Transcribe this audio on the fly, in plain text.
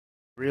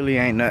Really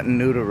ain't nothing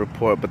new to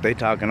report, but they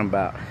talking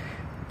about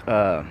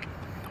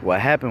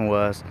what happened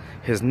was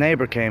his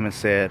neighbor came and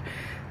said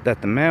that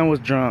the man was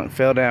drunk,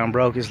 fell down,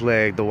 broke his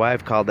leg. The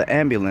wife called the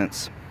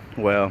ambulance.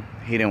 Well,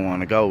 he didn't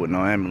want to go with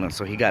no ambulance,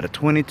 so he got a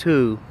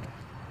 22,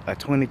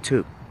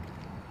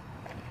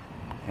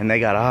 and they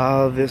got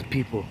all this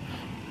people,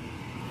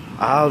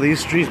 all these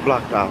streets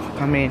blocked off.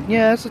 I mean,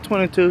 yeah, it's a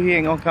 22. He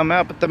ain't gonna come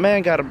out, but the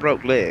man got a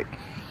broke leg.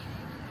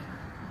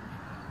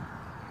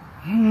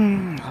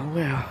 Oh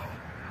well.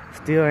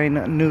 Still ain't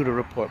nothing new to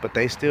report, but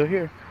they still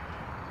here.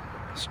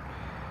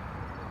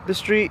 The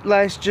street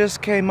lights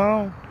just came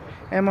on,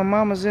 and my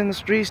mama's in the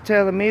streets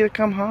telling me to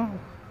come home.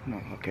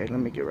 No, okay, let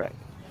me get right.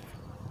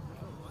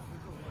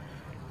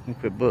 Let me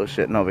quit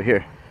bullshitting over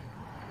here.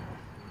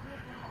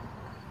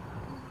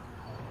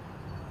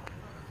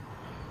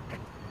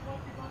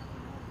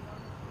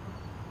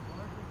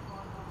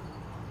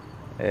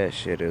 That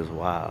shit is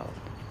wild.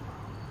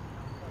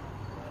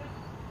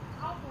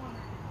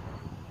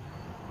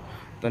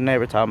 The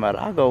neighbor talking about,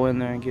 I'll go in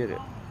there and get it.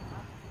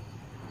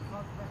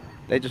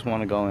 They just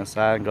want to go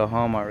inside and go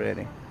home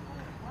already.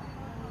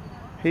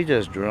 He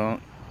just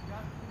drunk.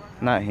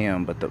 Not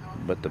him, but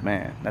the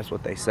man. That's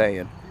what they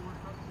saying.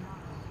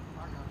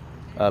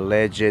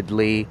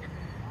 Allegedly.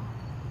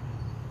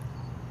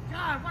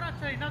 God, what I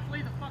tell you, not to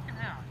leave the fucking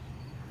house.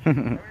 No,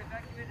 it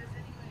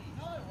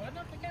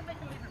wasn't. They can't make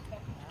you leave your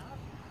fucking house.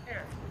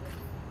 Here.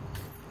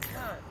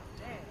 God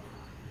damn.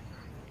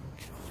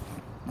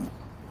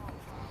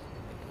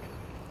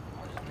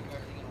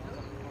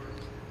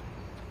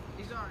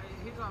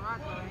 He's all right,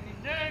 though.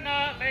 Do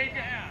not leave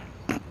your house.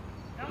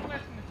 Don't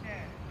listen to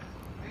Chad.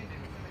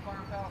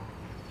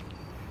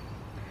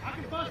 I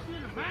can bust you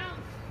in the mouth.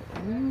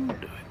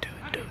 Do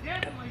it.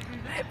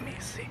 Let me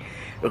see.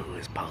 Oh,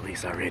 it's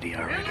police already.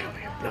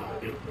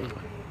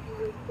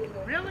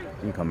 Really?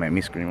 You gonna make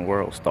me scream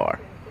world star.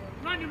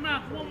 Run your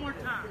mouth one more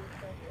time.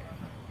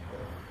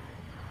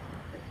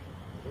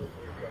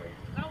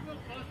 I will bust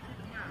you in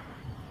the mouth.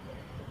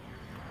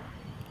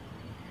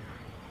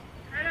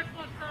 Hey, that's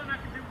one son I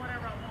can do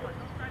whatever I want.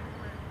 Don't try to do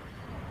it.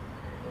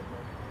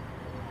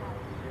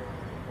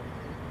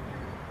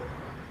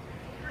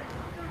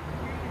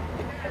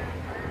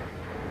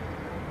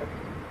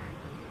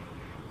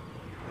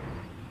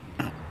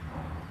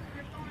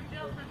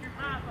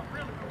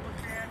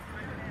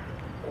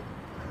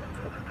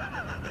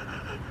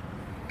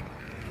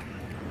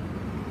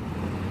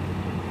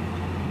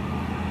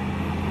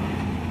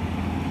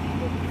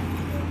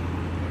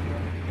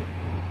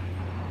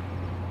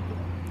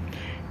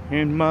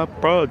 In my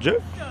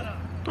project.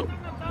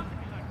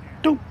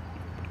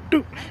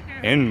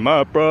 In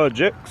my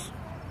projects.